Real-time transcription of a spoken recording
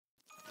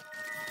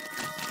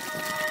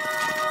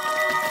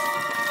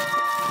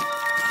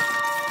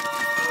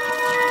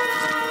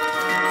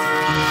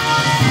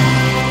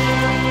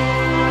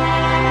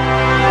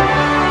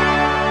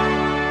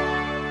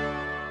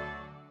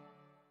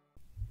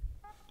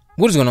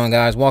What is going on,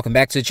 guys? Welcome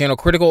back to the channel.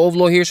 Critical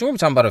Overlord here. So we're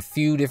talking about a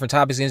few different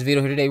topics in this video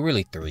here today,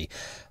 really three.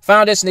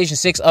 Final Destination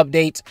 6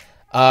 update,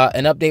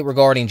 an update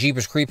regarding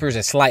Jeepers Creepers,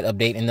 a slight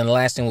update, and then the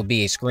last thing will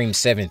be a Scream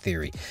 7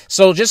 theory.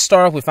 So just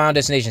start off with Final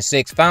Destination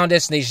 6. Final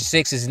Destination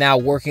 6 is now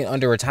working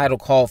under a title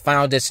called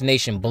Final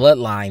Destination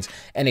Bloodlines,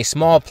 and a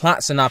small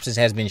plot synopsis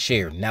has been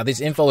shared. Now, this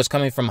info is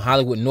coming from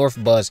Hollywood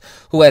North Buzz,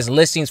 who has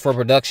listings for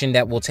productions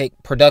that will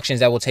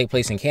take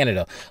place in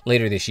Canada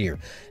later this year.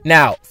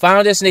 Now,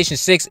 Final Destination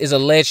 6 is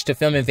alleged to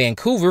film in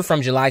Vancouver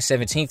from July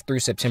 17th through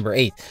September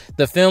 8th.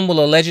 The film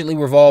will allegedly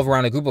revolve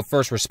around a group of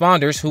first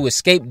responders who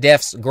escape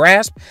death's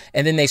grasp,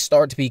 and then they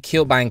start to be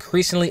killed by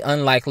increasingly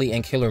unlikely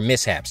and killer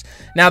mishaps.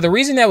 Now, the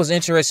reason that was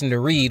interesting to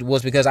read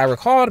was because I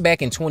recalled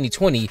back in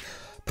 2020,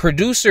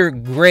 producer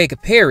Greg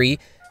Perry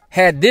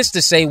had this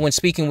to say when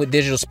speaking with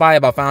Digital Spy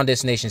about Final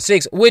Destination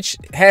 6, which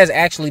has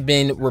actually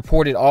been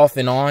reported off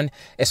and on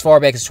as far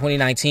back as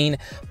 2019.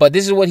 But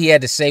this is what he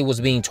had to say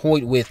was being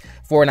toyed with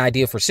for an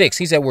idea for 6.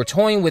 He said, "We're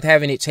toying with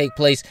having it take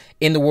place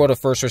in the world of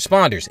first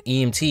responders,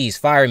 EMTs,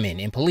 firemen,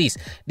 and police.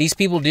 These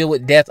people deal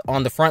with death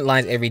on the front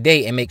lines every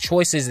day and make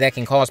choices that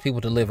can cause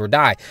people to live or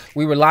die.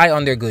 We rely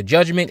on their good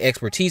judgment,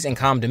 expertise, and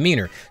calm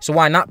demeanor. So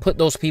why not put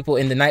those people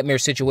in the nightmare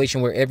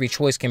situation where every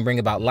choice can bring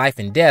about life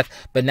and death,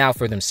 but now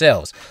for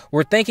themselves?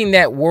 We're thinking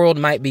that world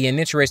might be an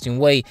interesting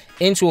way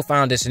into a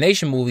Final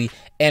Destination movie,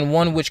 and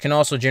one which can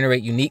also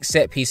generate unique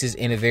set pieces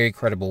in a very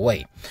credible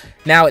way."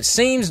 Now, it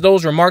seems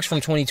those remarks from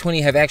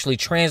 2020 have actually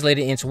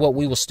translated into what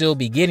we will still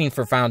be getting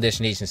for Final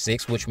Destination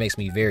 6, which makes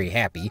me very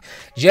happy.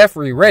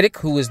 Jeffrey Reddick,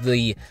 who is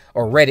the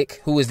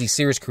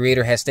series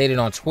creator, has stated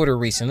on Twitter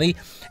recently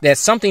that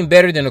something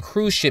better than a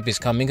cruise ship is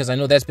coming, because I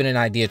know that's been an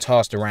idea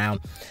tossed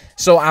around.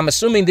 So I'm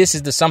assuming this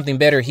is the something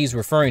better he's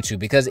referring to,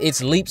 because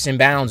it's leaps and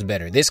bounds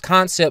better. This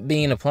concept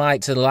being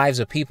applied to the lives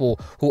of people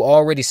who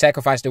already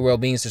sacrificed their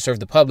well-beings to serve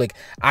the public,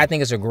 I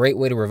think is a great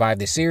way to revive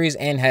this series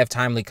and have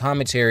timely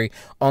commentary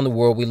on the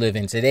world we live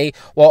in today,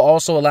 while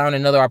also allowing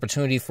another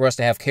opportunity for us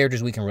to have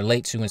characters we can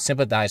relate to and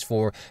sympathize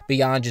for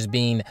beyond just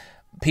being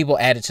people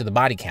added to the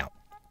body count,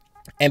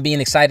 and being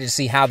excited to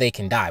see how they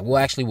can die.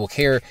 We'll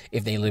care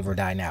if they live or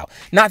die now.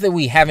 Not that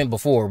we haven't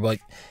before, but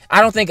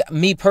I don't think,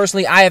 me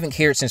personally, I haven't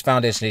cared since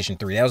Final Destination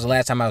 3. That was the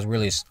last time I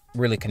was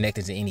really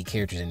connected to any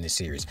characters in this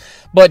series.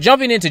 But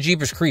jumping into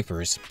Jeepers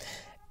Creepers,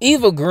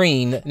 Eva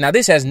Green, now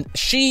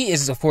she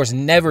is of course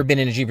never been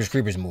in a Jeepers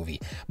Creepers movie,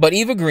 but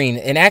Eva Green,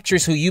 an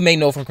actress who you may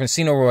know from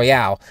Casino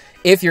Royale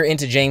if you're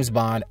into James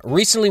Bond,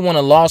 recently won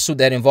a lawsuit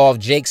that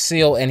involved Jake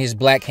Seal and his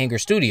Black Hanger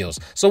Studios.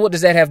 So what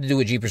does that have to do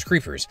with Jeepers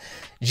Creepers?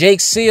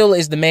 Jake Seal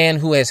is the man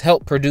who has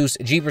helped produce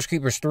Jeepers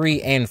Creepers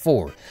 3 and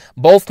 4,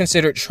 both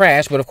considered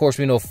trash, but of course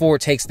we know 4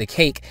 takes the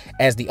cake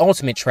as the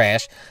ultimate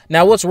trash.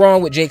 Now, what's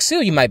wrong with Jake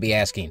Seal, you might be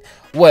asking?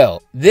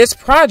 Well, this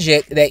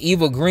project that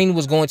Eva Green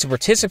was going to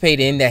participate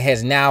in that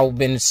has now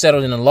been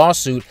settled in a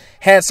lawsuit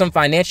had some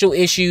financial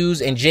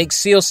issues, and Jake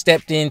Seal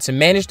stepped in to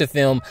manage the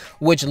film,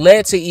 which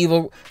led to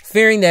Eva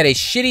fearing that a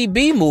shitty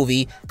B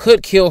movie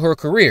could kill her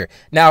career.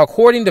 Now,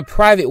 according to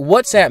private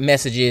WhatsApp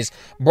messages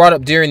brought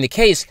up during the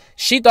case,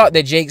 she thought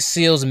that Jake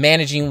Seal's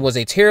managing was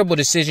a terrible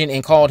decision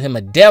and called him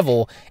a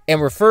devil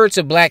and referred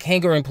to Black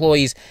Hanger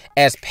employees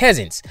as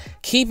peasants.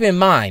 Keep in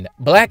mind,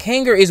 Black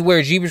Hanger is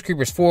where Jeepers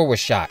Creepers 4 was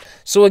shot.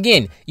 So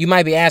again, you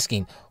might be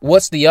asking,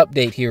 what's the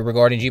update here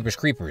regarding Jeepers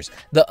Creepers?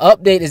 The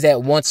update is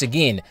that, once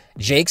again,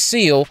 Jake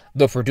Seal,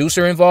 the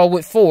producer involved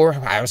with 4,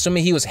 I'm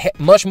assuming he was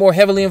much more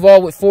heavily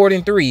involved with 4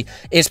 than 3,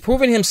 is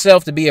proving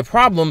himself to be a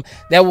problem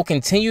that will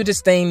continue to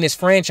stain this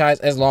franchise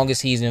as long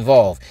as he's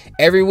involved.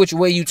 Every which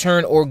way you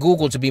turn, or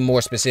Google to be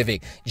more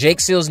specific, Jake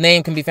Seal's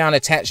name can be found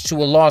attached to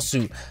a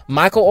lawsuit.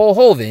 Michael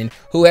O'Hoven,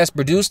 who has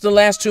produced the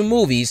last 2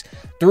 movies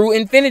through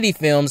Infinity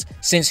Films,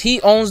 since he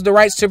owns the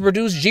rights to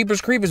produce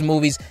Jeepers Creepers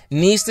movies,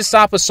 needs to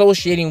stop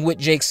associating with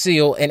Jake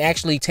Seal and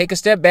actually take a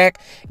step back,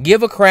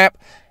 give a crap,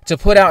 to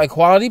put out a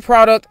quality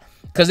product,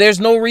 because there's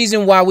no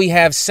reason why we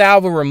have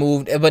Salva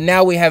removed, but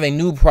now we have a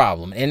new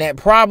problem. And that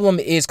problem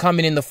is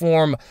coming in the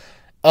form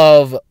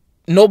of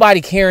nobody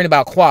caring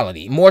about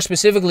quality. More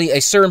specifically, a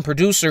certain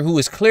producer who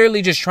is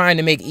clearly just trying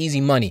to make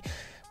easy money.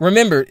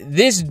 Remember,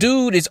 this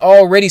dude is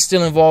already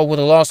still involved with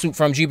a lawsuit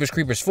from Jeepers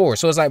Creepers 4.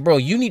 So it's like, bro,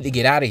 you need to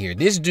get out of here.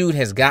 This dude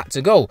has got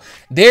to go.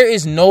 There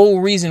is no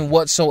reason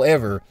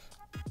whatsoever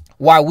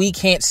why we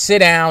can't sit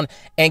down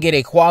and get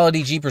a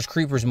quality Jeepers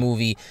Creepers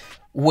movie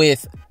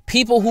with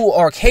people who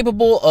are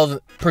capable of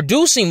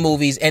producing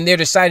movies, and they're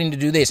deciding to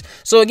do this.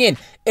 So again,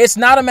 it's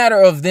not a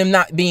matter of them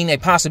not being a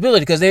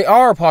possibility, because they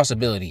are a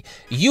possibility.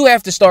 You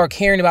have to start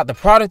caring about the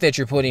product that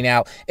you're putting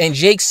out, and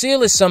Jake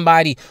Seal is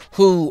somebody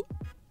who,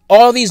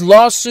 all these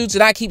lawsuits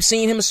that I keep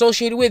seeing him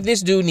associated with,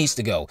 this dude needs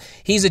to go.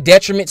 He's a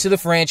detriment to the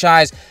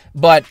franchise.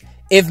 But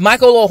if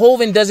Michael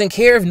O'Hoven doesn't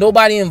care, if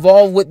nobody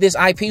involved with this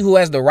IP who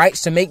has the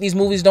rights to make these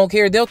movies don't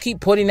care, they'll keep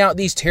putting out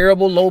these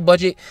terrible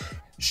low-budget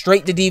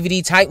straight to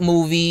DVD type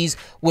movies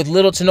with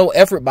little to no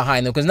effort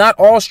behind them, because not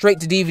all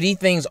straight to DVD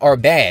things are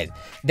bad.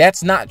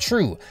 That's not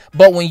true.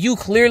 But when you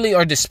clearly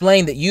are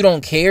displaying that you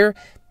don't care,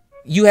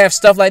 you have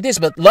stuff like this.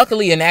 But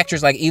luckily, an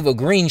actress like Eva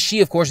Green, she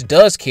of course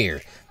does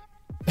care.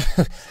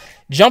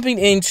 Jumping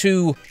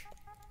into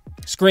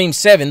Scream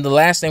 7, the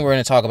last thing we're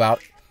going to talk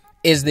about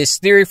is this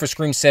theory for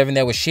Scream 7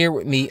 that was shared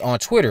with me on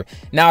Twitter.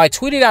 Now, I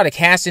tweeted out a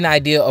casting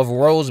idea of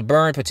Rose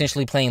Byrne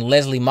potentially playing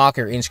Leslie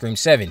Mocker in Scream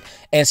 7,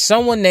 and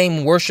someone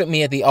named Worship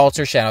Me at the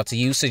Altar, shout out to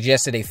you,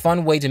 suggested a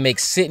fun way to make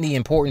Sydney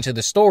important to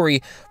the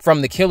story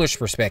from the killer's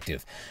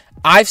perspective.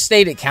 I've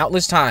stated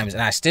countless times,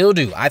 and I still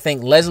do, I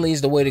think Leslie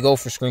is the way to go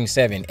for Scream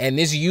 7. And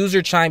this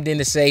user chimed in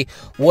to say,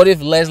 what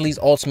if Leslie's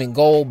ultimate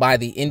goal by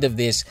the end of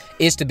this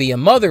is to be a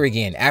mother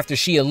again? After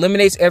she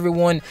eliminates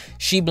everyone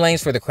she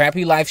blames for the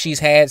crappy life she's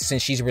had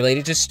since she's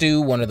related to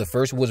Stu, one of the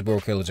first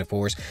Woodsboro killers, of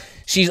course.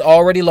 She's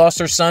already lost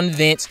her son,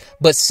 Vince,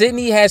 but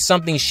Sydney has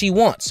something she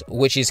wants,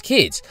 which is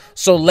kids.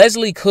 So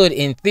Leslie could,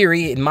 in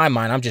theory, in my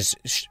mind, I'm just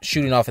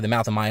shooting off of the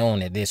mouth of my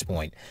own at this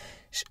point,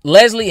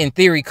 Leslie, in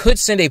theory, could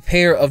send a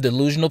pair of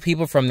delusional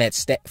people from that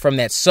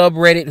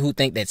subreddit who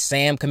think that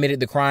Sam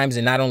committed the crimes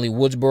in not only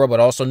Woodsboro, but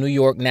also New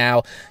York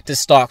now, to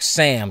stalk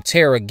Sam,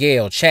 Tara,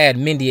 Gail, Chad,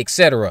 Mindy,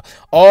 etc.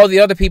 All the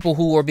other people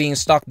who are being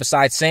stalked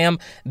besides Sam,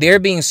 they're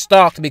being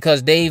stalked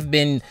because they've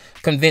been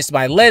convinced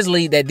by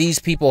Leslie that these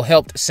people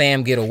helped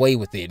Sam get away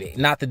with it.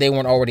 Not that they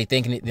weren't already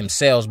thinking it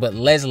themselves, but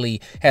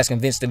Leslie has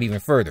convinced them even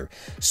further.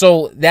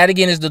 So that,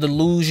 again, is the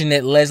delusion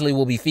that Leslie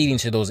will be feeding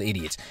to those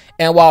idiots.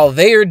 And while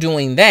they're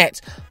doing that,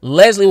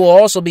 Leslie will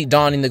also be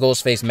donning the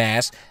Ghostface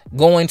mask,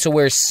 going to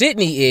where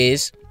Sydney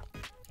is,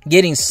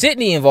 getting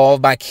Sydney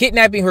involved by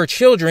kidnapping her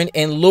children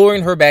and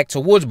luring her back to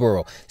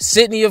Woodsboro.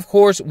 Sydney, of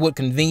course, would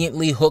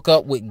conveniently hook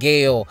up with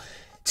Gail,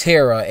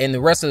 Tara, and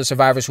the rest of the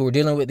survivors who are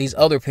dealing with these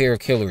other pair of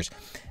killers.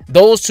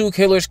 Those two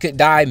killers could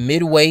die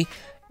midway.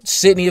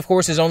 Sydney, of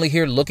course, is only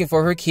here looking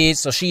for her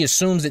kids, so she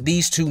assumes that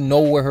these two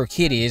know where her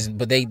kid is,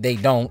 but they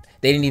don't.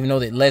 They didn't even know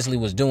that Leslie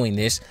was doing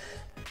this.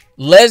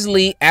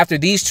 Leslie, after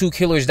these two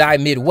killers die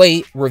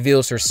midway,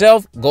 reveals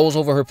herself, goes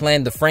over her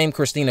plan to frame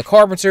Christina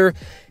Carpenter,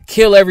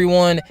 kill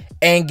everyone,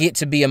 and get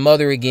to be a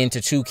mother again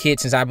to two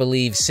kids, since I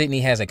believe Sydney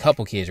has a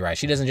couple kids, right?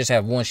 She doesn't just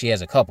have one, she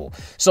has a couple.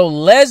 So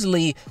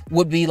Leslie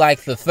would be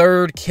like the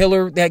third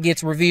killer that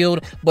gets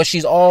revealed, but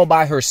she's all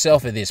by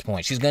herself at this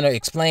point. She's going to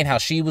explain how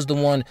she was the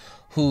one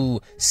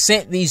who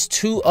sent these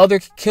two other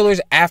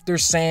killers after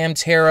Sam,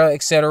 Tara,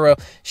 etc.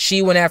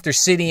 She went after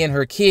Sydney and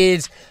her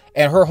kids.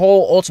 And her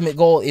whole ultimate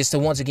goal is to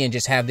once again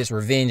just have this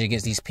revenge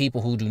against these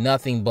people who do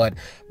nothing but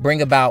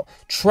bring about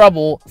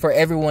trouble for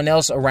everyone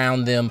else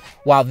around them,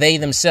 while they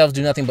themselves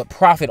do nothing but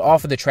profit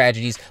off of the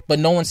tragedies. But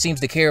no one seems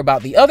to care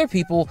about the other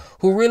people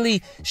who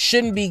really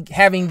shouldn't be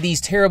having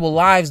these terrible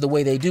lives the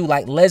way they do,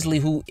 like Leslie,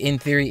 who in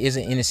theory is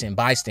an innocent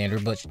bystander,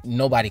 but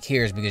nobody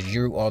cares because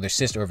you are the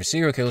sister of a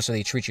serial killer, so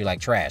they treat you like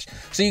trash.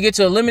 So you get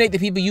to eliminate the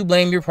people you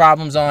blame your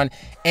problems on,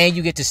 and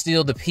you get to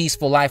steal the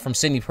peaceful life from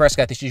Sidney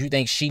Prescott that you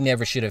think she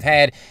never should have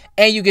had.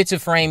 And you get to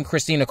frame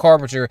Christina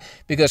Carpenter,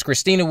 because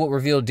Christina would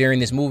reveal during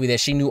this movie that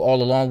she knew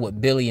all along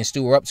what Billy and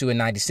Stu were up to in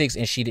 '96,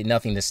 and she did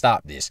nothing to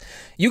stop this.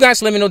 You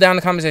guys let me know down in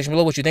the comment section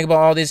below what you think about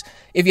all this.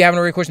 If you haven't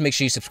already, of course, make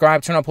sure you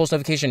subscribe, turn on post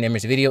notification, and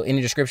there's a video in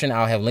the description.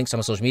 I'll have links to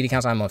my social media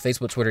accounts. I'm on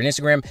Facebook, Twitter, and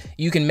Instagram.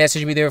 You can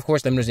message me there, of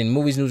course. Let me know any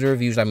movies, news, or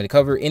reviews I'm going to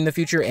cover in the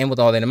future. And with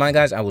all that in mind,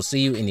 guys, I will see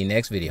you in the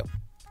next video.